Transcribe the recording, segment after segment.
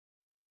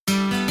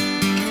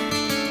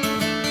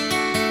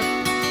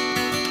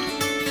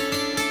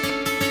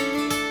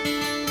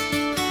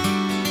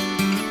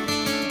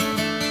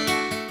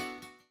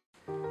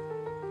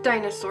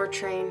Dinosaur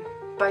Train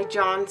by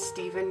John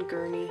Stephen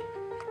Gurney.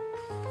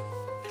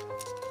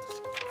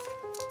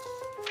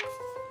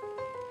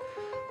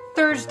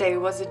 Thursday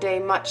was a day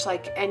much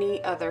like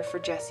any other for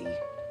Jessie.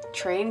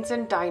 Trains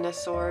and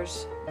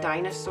dinosaurs,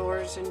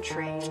 dinosaurs and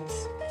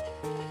trains.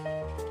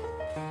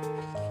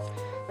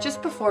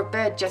 Just before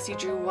bed, Jessie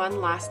drew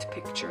one last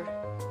picture.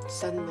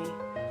 Suddenly,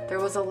 there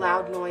was a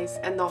loud noise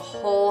and the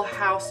whole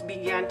house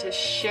began to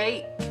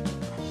shake.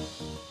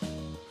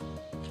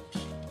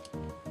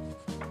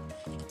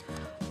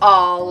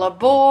 "All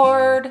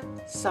aboard!"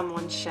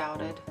 someone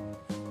shouted.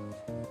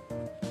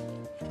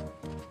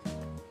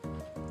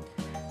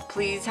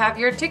 "Please have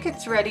your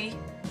tickets ready."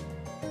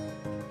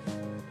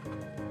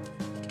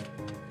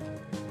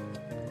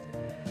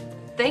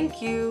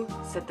 "Thank you,"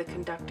 said the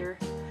conductor.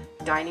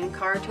 "Dining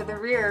car to the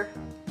rear."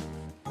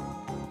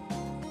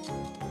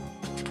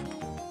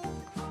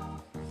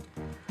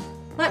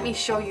 "Let me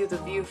show you the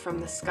view from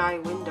the sky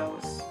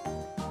windows."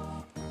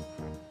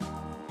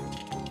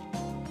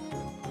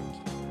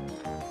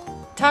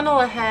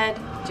 "Tunnel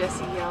ahead,"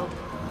 Jessie yelled.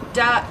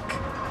 "Duck!"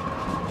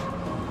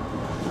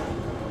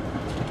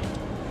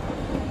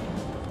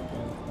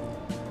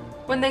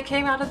 When they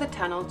came out of the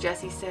tunnel,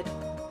 Jessie said,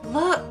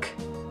 "Look,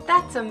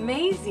 that's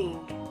amazing."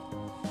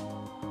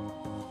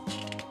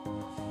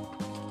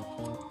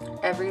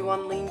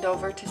 Everyone leaned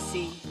over to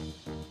see.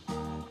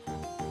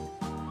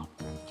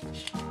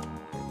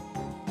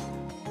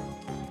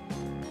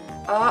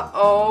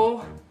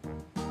 Uh-oh.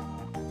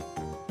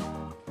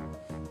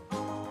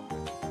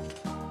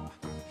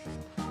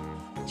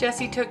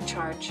 Jessie took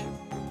charge.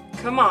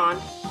 "Come on,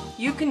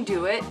 you can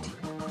do it."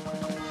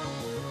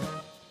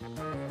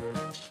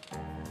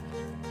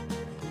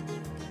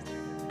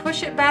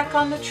 "Push it back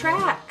on the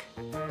track."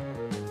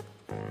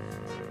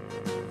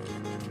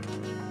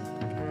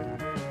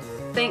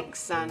 "Thanks,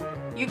 son.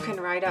 You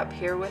can ride up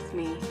here with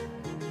me."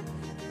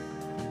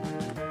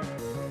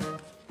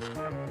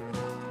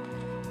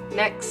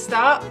 Next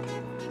stop,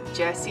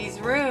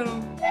 Jessie's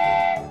room.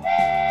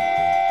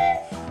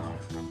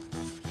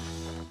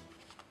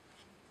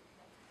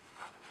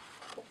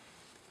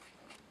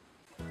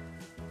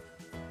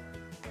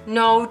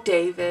 No,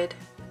 David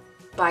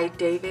by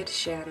David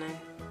Shannon.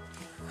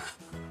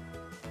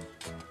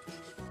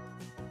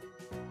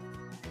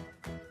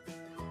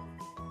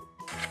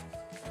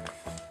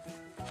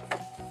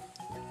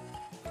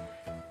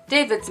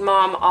 David's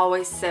mom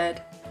always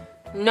said,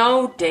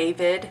 "No,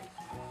 David."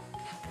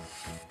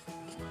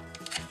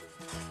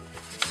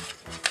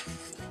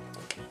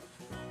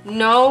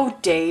 No,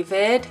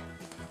 David.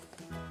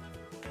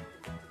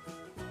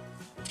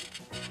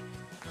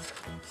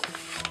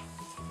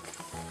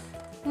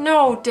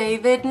 No,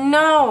 David,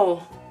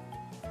 no.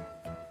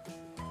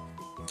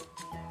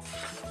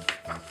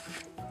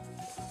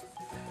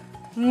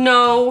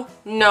 No,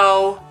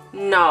 no,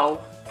 no.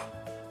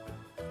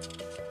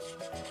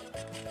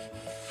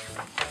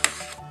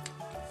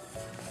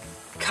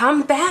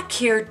 Come back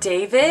here,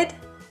 David.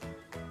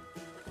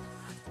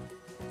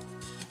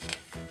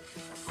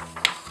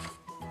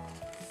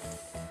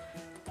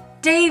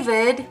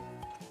 David,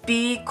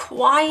 be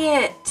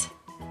quiet.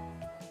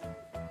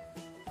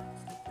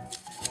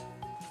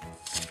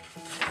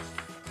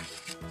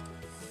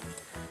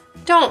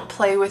 Don't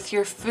play with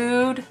your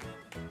food.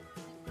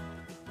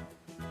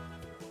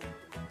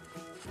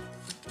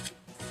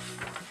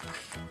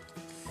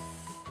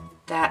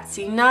 That's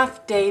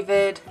enough,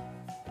 David.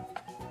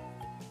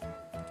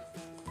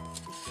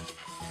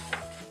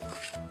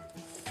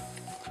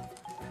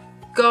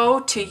 Go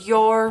to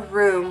your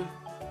room.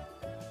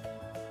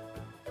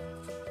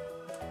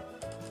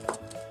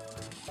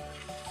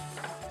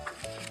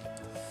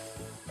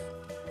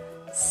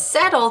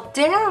 Settle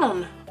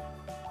down.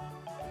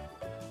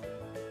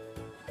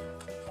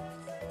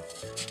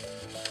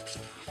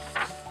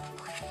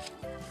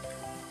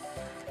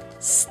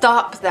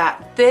 Stop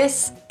that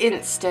this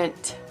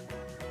instant.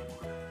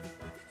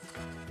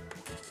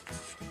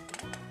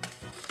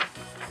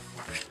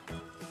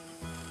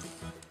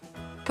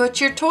 Put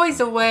your toys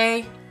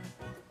away.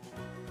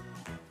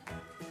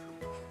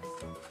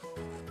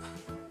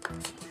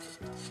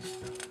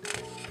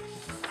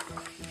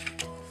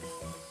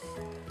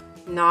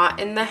 Not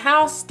in the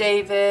house,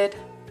 David.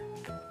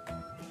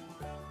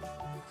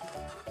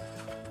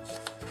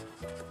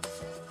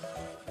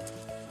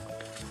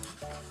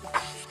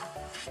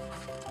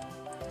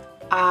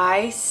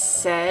 I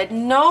said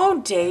no,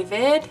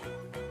 David.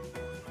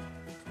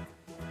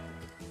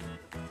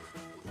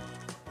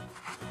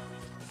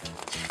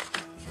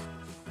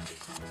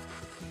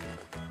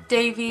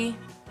 Davy,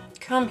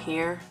 come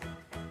here.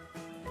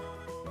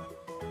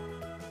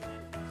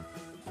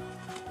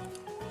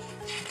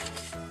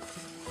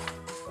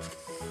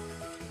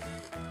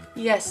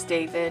 Yes,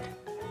 David,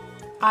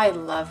 I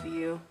love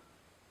you.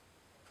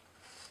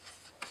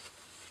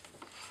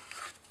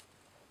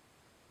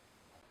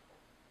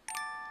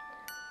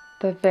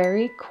 The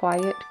Very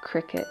Quiet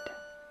Cricket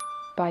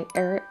by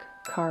Eric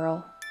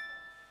Carle.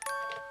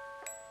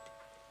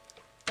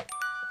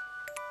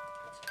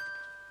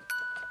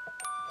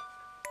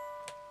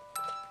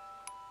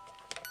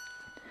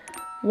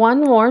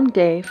 One warm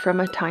day, from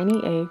a tiny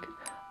egg,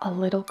 a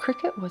little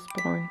cricket was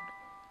born.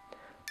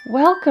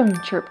 "Welcome,"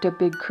 chirped a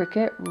big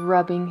cricket,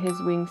 rubbing his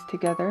wings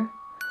together.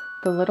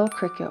 The little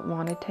cricket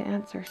wanted to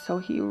answer, so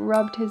he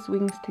rubbed his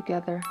wings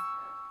together,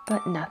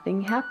 but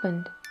nothing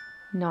happened,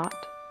 not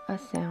a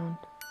sound.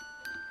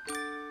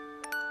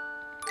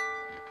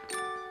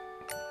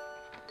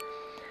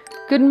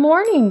 "Good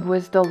morning,"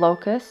 whizzed a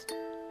locust,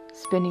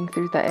 spinning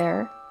through the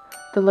air.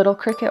 The little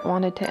cricket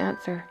wanted to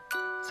answer,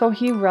 so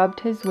he rubbed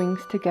his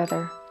wings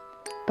together,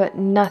 but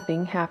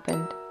nothing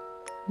happened,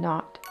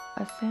 not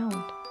a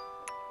sound.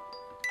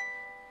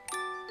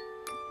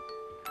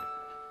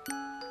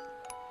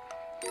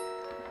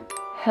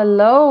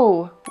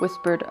 "Hello,"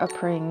 whispered a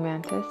praying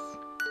mantis,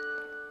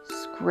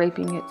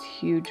 scraping its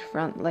huge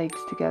front legs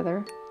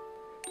together.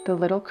 The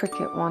little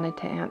cricket wanted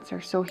to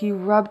answer, so he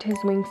rubbed his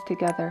wings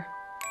together,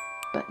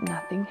 but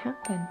nothing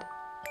happened,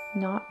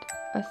 not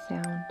a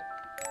sound.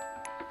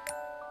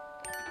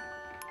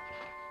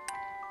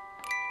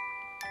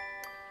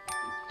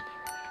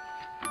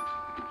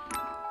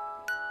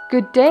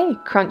 "Good day,"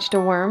 crunched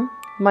a worm,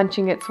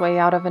 munching its way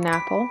out of an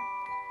apple.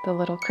 The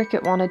little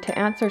cricket wanted to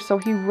answer, so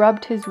he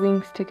rubbed his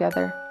wings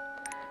together,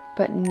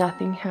 but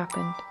nothing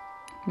happened,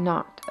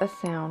 not a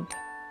sound.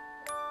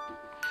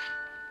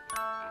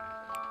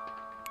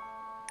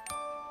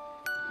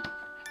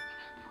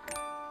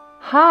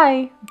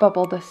 "Hi,"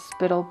 bubbled a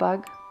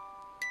spittlebug,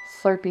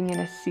 slurping in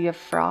a sea of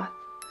froth.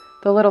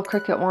 The little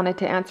cricket wanted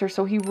to answer,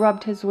 so he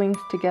rubbed his wings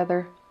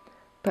together,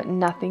 but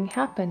nothing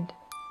happened,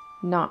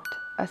 not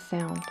a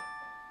sound.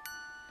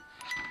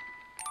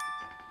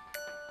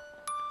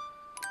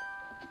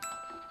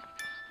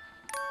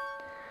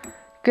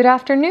 "Good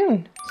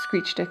afternoon,"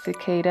 screeched a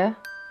cicada,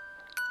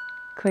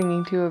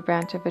 clinging to a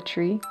branch of a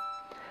tree.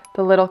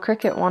 The little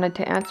cricket wanted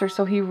to answer,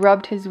 so he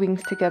rubbed his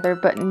wings together,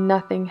 but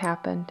nothing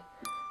happened,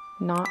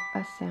 not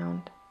a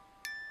sound.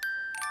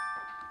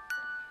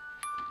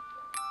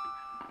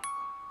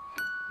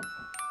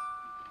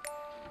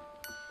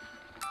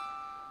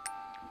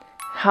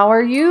 "How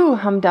are you?"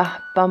 hummed a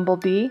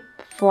bumblebee,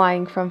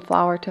 flying from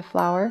flower to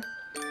flower.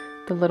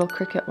 The little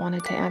cricket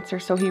wanted to answer,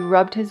 so he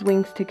rubbed his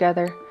wings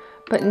together,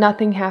 but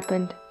nothing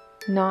happened,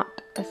 not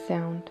a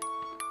sound.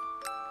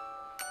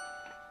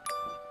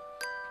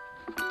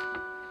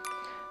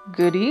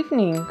 "Good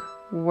evening,"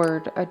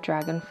 whirred a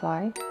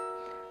dragonfly,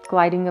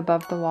 gliding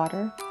above the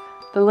water.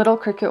 The little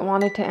cricket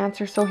wanted to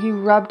answer, so he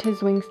rubbed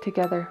his wings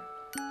together,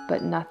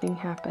 but nothing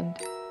happened,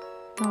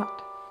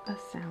 not a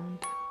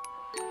sound.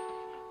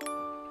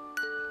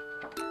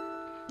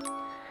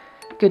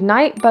 "Good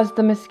night," buzzed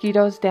the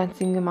mosquitoes,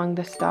 dancing among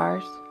the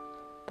stars.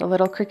 The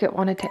little cricket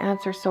wanted to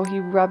answer, so he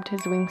rubbed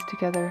his wings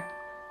together,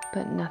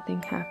 but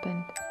nothing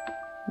happened,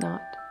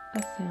 not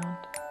a sound.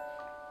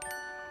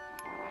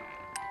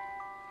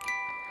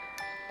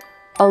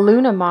 A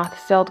Luna moth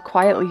sailed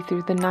quietly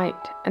through the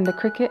night, and the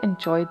cricket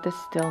enjoyed the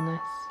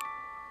stillness.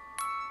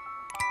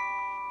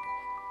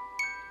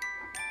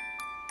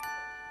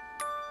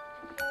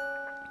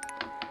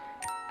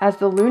 As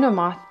the Luna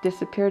moth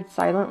disappeared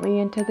silently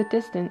into the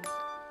distance,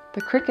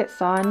 the cricket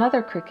saw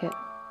another cricket.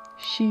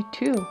 She,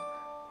 too,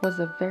 was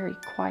a very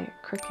quiet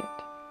cricket.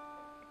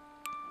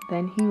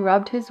 Then he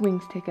rubbed his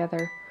wings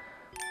together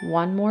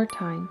one more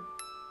time,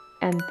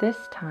 and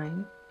this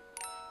time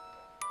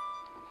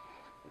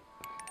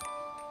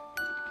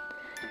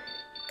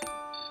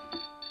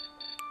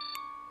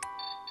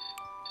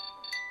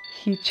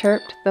he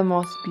chirped the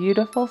most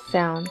beautiful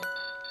sound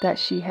that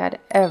she had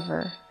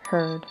ever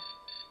heard.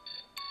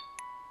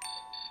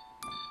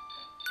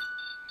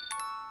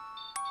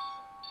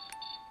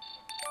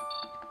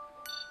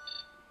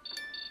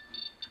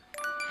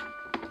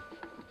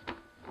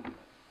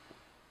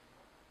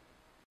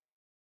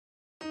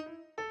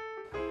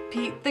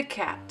 Pete the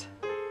Cat.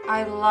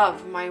 I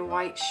Love My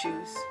White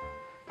Shoes.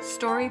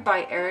 Story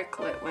by Eric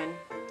Litwin.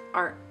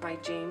 Art by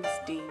James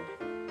Dean.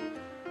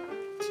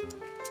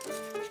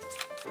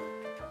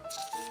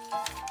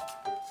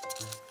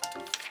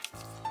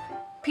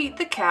 Pete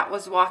the Cat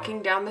was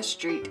walking down the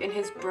street in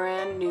his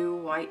brand new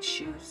white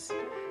shoes.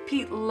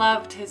 Pete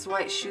loved his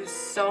white shoes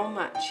so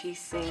much he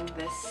sang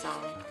this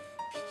song.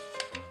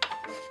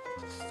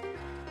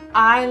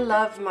 I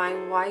love my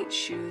white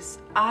shoes.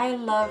 I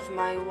love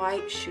my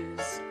white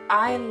shoes.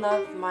 I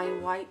love my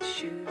white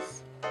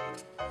shoes.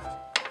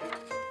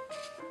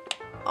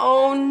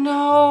 Oh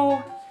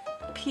no!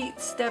 Pete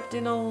stepped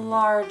in a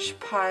large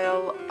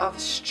pile of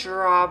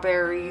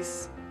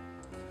strawberries.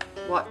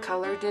 What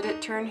color did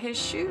it turn his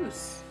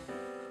shoes?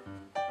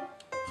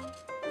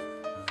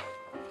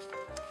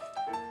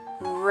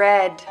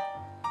 Red.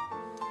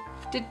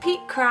 Did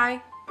Pete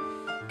cry?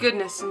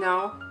 Goodness,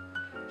 no.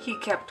 He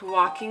kept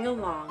walking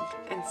along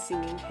and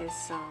singing his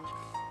song.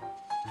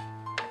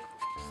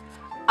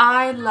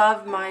 I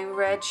love my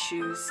red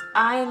shoes.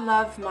 I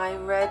love my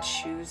red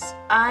shoes.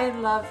 I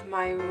love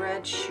my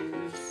red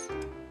shoes.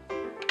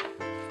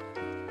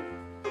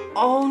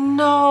 Oh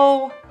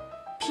no!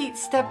 Pete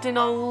stepped in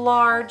a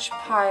large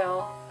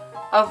pile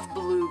of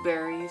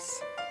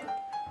blueberries.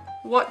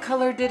 What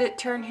color did it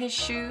turn his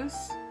shoes?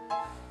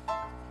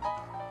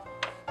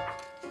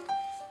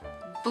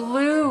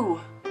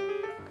 Blue.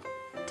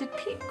 Did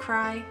Pete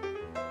cry?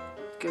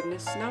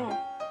 Goodness no.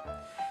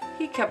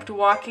 He kept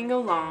walking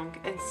along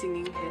and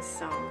singing his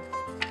song.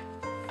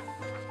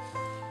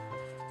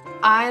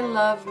 I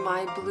love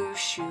my blue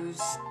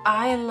shoes.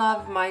 I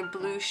love my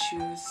blue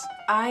shoes.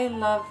 I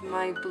love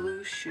my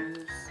blue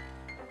shoes.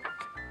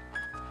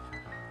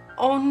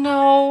 Oh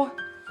no!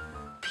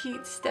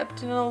 Pete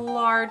stepped in a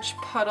large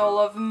puddle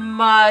of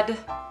mud.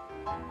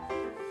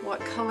 What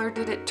color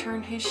did it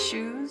turn his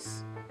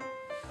shoes?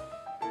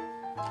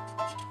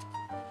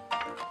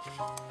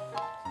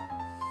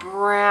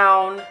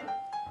 Brown.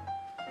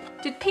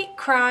 Did Pete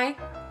cry?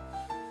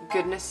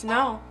 Goodness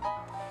no.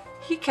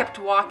 He kept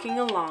walking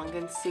along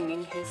and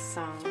singing his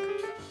song.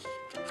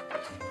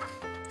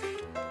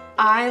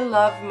 I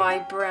love my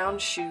brown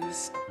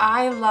shoes.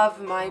 I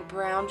love my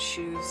brown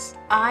shoes.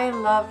 I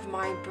love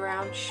my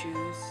brown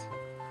shoes.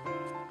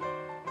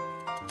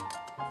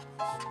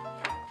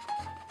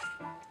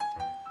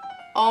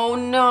 Oh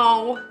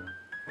no!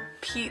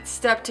 Pete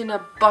stepped in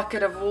a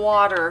bucket of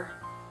water,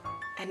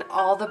 and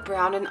all the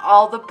brown and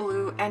all the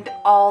blue and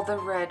all the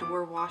red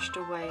were washed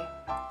away.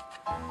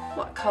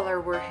 What color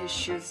were his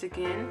shoes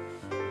again?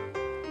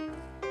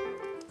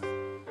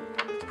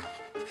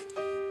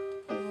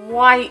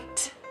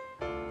 White.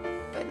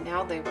 But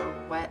now they were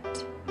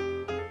wet.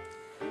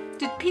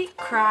 Did Pete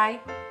cry?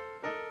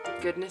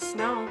 Goodness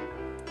no.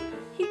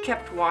 He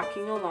kept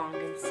walking along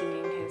and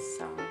singing his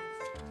song.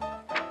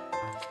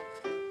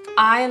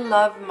 I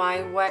love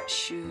my wet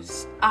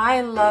shoes.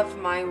 I love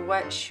my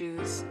wet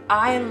shoes.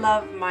 I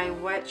love my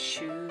wet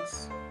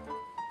shoes.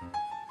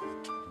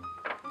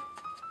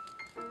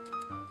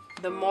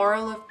 The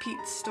moral of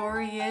Pete's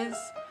story is,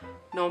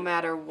 no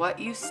matter what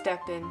you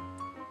step in,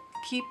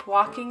 keep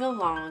walking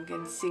along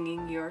and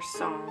singing your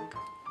song.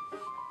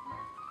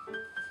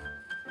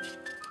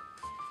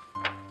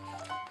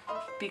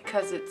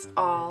 Because it's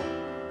all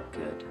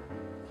good.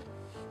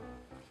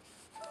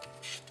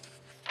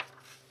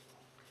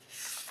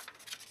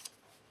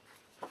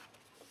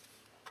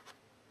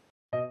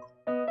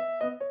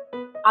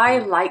 I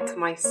Like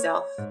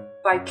Myself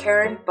by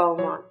Karen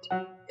Beaumont,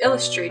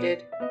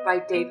 illustrated by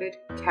David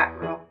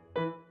Catrow.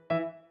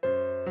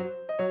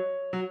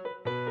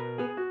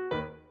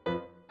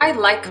 I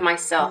like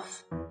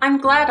myself. I'm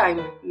glad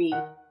I'm me.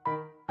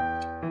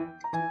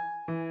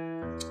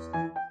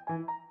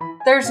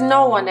 There's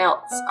no one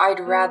else I'd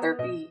rather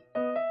be.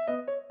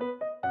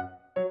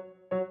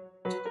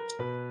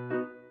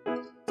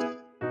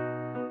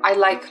 I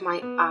like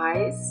my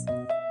eyes,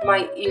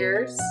 my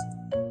ears,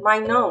 my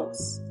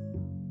nose.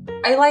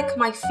 I like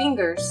my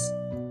fingers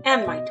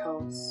and my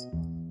toes.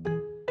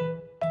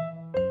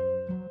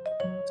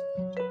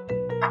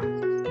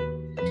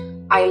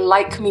 I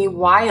like me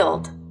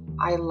wild.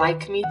 I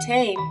like me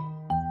tame.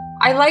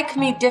 I like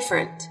me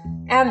different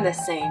and the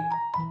same.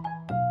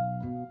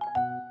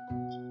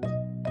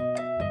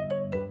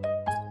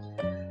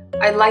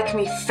 I like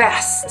me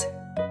fast.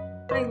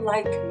 I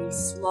like me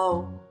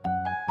slow.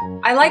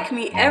 I like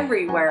me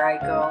everywhere I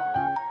go.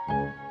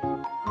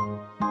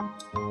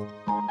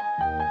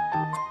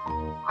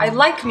 I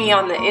like me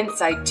on the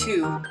inside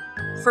too,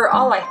 for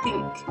all I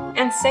think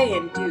and say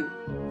and do.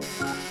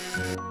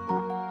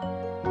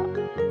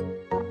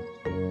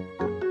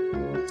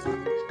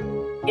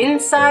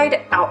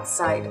 Inside,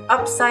 outside,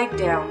 upside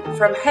down,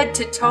 from head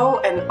to toe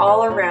and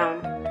all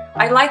around.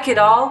 I like it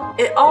all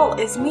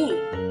is me,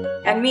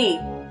 and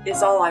me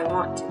is all I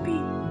want to be.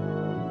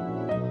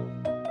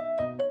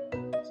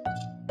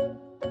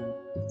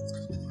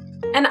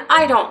 And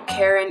I don't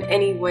care in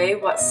any way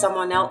what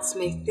someone else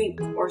may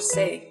think or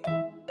say.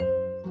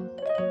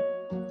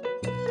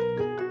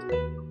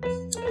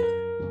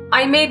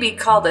 I may be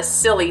called a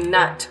silly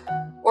nut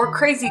or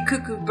crazy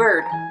cuckoo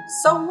bird,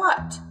 so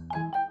what?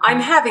 I'm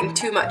having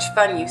too much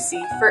fun, you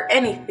see, for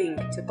anything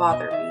to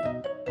bother me.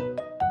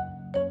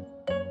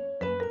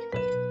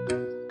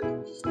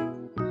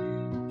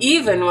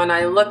 Even when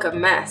I look a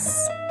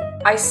mess,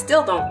 I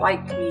still don't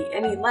like me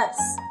any less,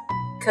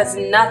 'cause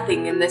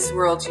nothing in this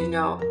world, you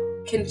know,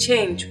 can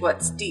change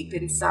what's deep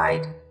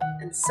inside,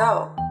 and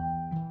so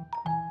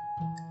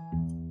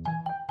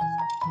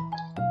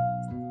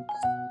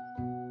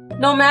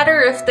no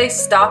matter if they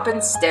stop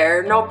and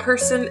stare, no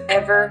person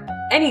ever,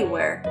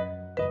 anywhere,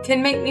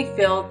 can make me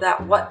feel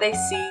that what they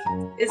see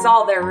is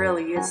all there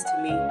really is to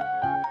me.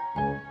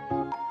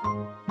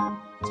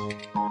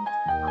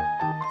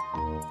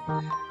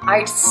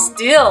 I'd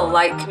still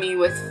like me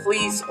with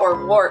fleas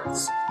or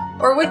warts,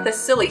 or with a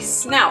silly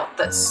snout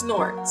that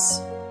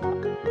snorts.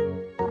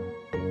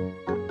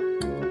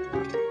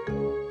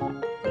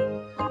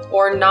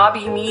 Or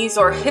knobby knees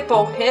or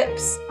hippo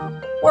hips,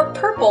 or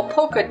purple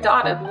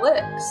polka-dotted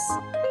lips.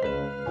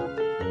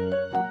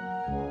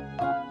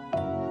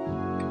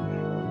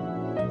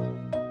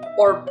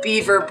 Or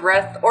beaver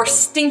breath, or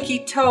stinky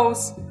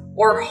toes,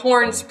 or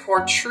horns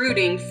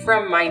protruding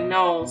from my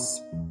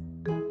nose.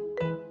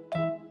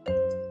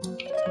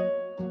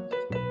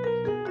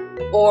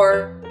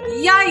 Or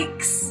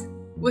yikes,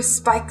 with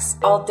spikes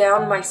all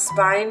down my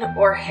spine,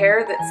 or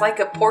hair that's like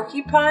a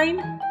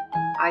porcupine.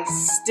 I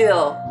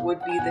still would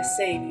be the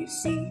same, you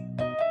see.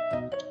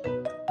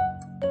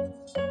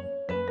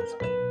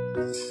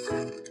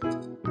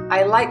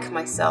 I like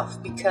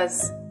myself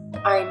because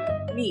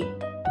I'm me.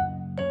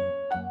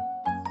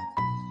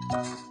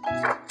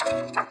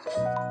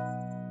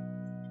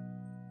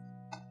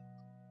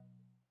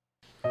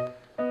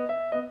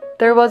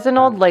 There was an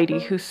old lady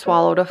who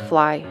swallowed a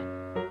fly.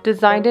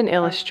 Designed and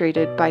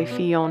illustrated by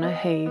Fiona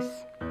Hayes.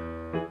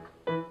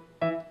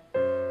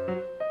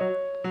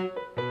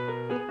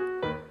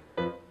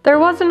 There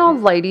was an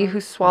old lady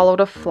who swallowed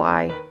a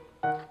fly.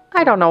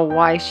 I don't know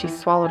why she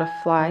swallowed a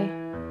fly.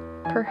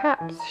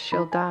 Perhaps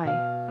she'll die.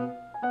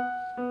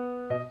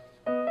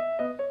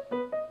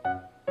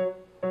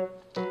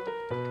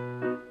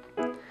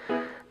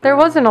 There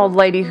was an old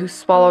lady who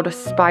swallowed a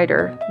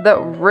spider that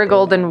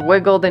wriggled and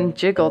wiggled and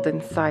jiggled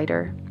inside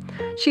her.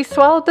 She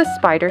swallowed the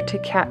spider to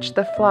catch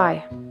the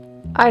fly.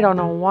 I don't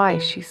know why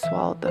she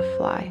swallowed the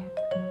fly.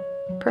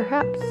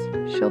 Perhaps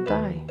she'll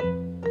die.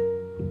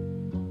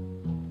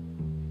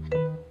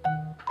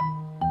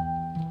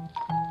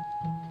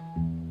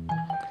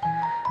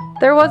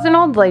 There was an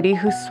old lady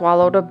who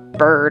swallowed a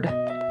bird.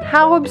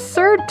 How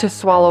absurd to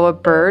swallow a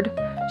bird!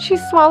 She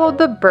swallowed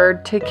the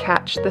bird to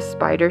catch the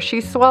spider.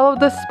 She swallowed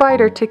the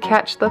spider to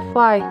catch the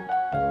fly.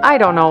 I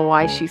don't know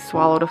why she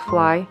swallowed a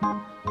fly.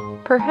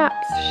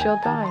 Perhaps she'll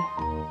die.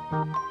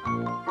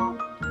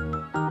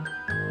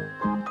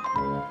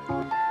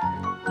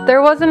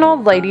 There was an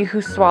old lady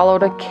who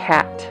swallowed a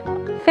cat.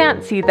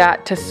 Fancy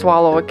that, to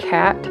swallow a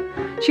cat.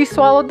 She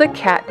swallowed the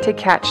cat to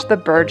catch the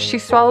bird. She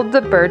swallowed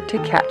the bird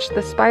to catch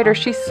the spider.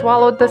 She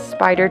swallowed the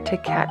spider to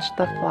catch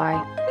the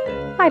fly.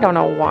 I don't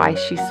know why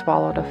she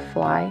swallowed a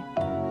fly.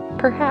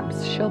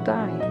 Perhaps she'll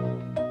die.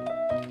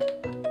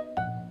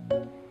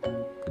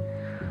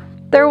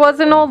 There was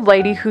an old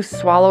lady who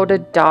swallowed a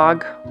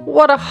dog.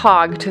 What a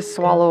hog to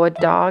swallow a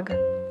dog.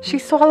 She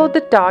swallowed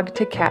the dog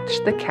to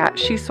catch the cat.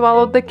 She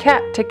swallowed the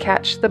cat to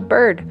catch the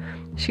bird.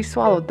 She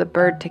swallowed the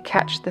bird to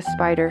catch the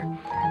spider.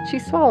 She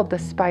swallowed the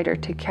spider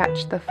to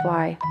catch the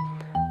fly.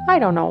 I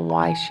don't know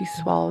why she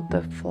swallowed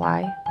the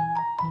fly.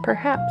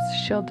 Perhaps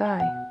she'll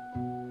die.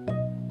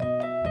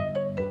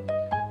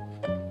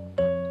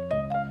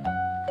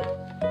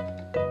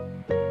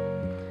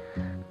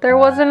 There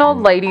was an old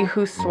lady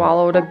who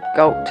swallowed a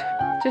goat.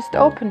 Just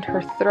opened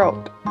her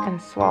throat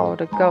and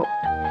swallowed a goat.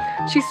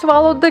 She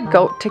swallowed the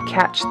goat to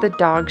catch the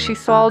dog. She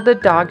swallowed the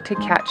dog to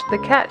catch the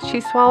cat. She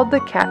swallowed the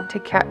cat to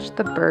catch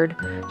the bird.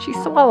 She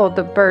swallowed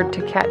the bird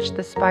to catch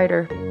the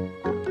spider.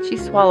 She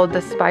swallowed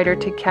the spider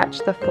to catch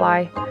the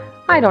fly.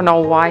 I don't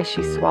know why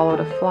she swallowed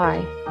a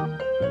fly.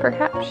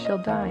 Perhaps she'll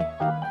die.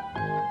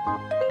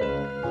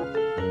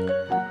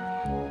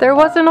 There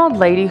was an old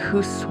lady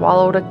who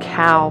swallowed a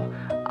cow.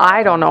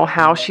 I don't know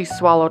how she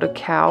swallowed a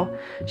cow.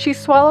 She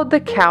swallowed the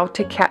cow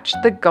to catch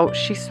the goat.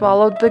 She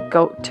swallowed the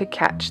goat to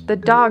catch the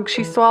dog.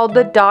 She swallowed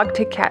the dog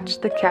to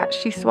catch the cat.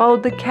 She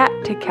swallowed the cat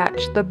to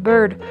catch the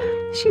bird.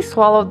 She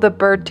swallowed the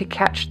bird to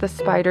catch the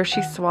spider.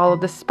 She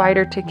swallowed the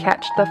spider to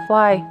catch the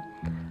fly.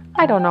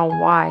 I don't know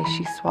why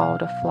she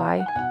swallowed a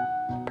fly.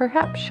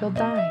 Perhaps she'll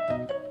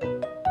die.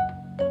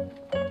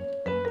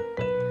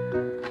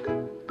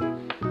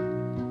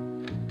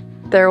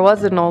 There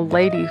was an old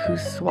lady who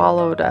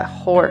swallowed a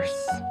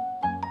horse.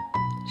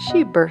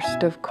 She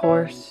burst, of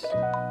course.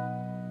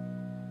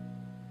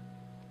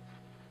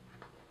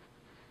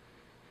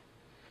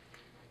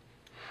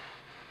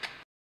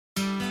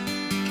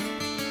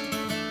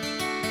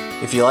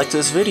 If you liked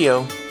this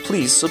video,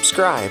 please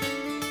subscribe.